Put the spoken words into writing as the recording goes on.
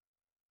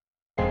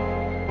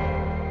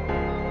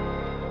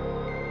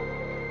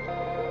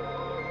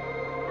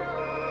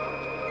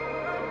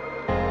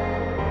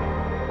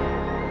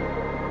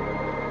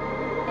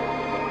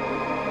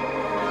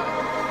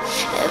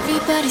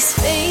Everybody's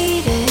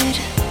faded.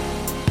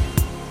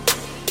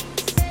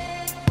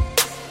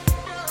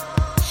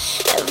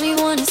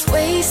 Everyone is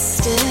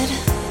wasted.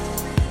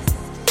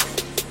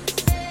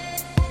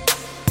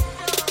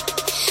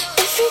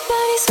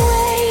 Everybody's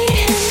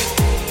waiting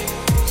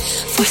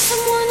for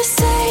someone to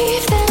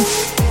save them.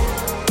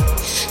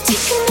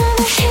 Take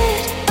another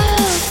hit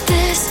of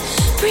this.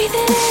 Breathe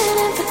it in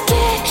and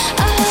forget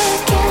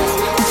again.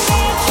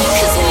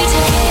 'Cause we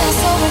take chaos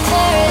over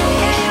clarity.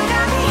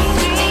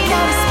 Take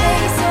out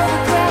space over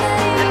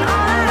gravity.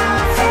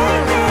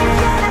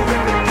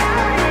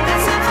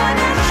 That's it for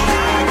the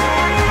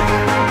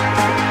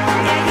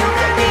yeah, you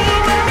got me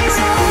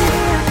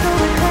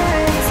over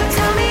clarity. So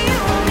tell me you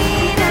want me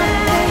now.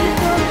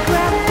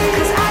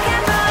 'Cause I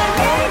can't find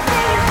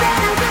anything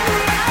better than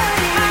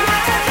reality.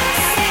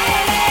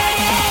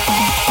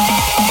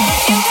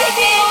 You take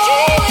me and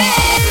dreaming.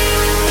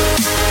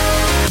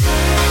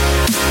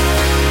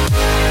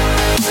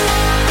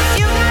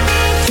 You got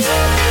me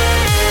dreaming.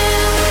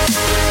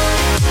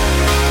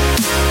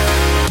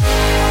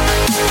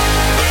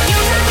 You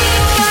got me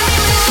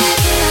fighting.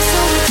 Chaos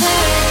over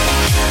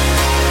clarity.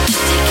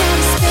 Take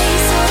out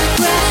space over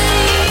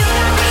gravity.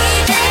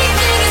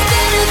 Anything is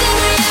better than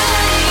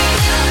reality.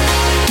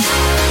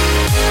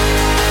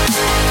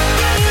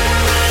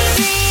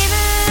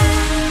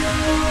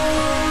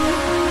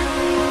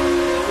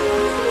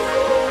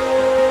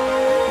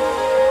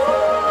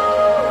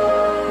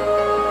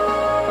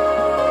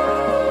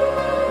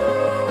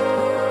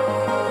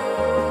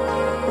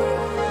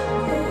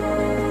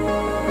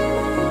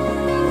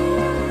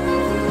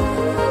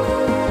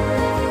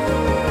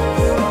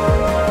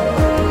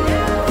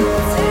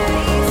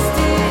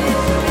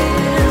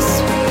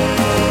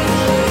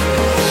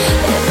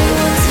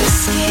 Everyone's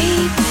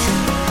escaping,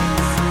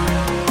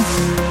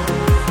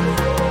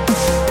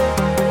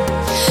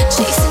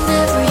 chasing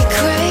every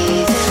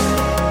craving,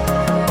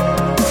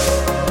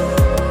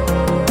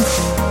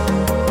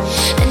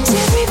 and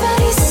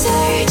everybody's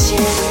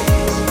searching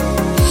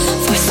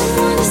for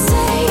someone to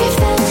save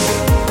them.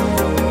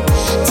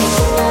 Take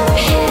another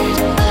hit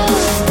of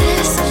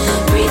this,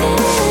 breathe it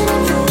in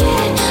and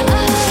forget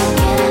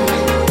again.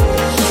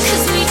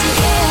 'Cause we take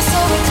chaos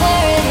over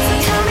clarity.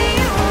 Tell me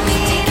you want me.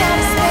 Take out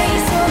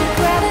space over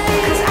gravity.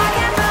 'Cause I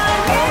can't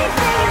find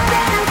anything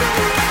better than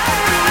reality.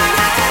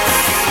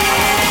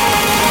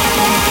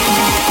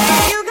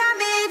 You got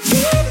me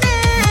dreaming.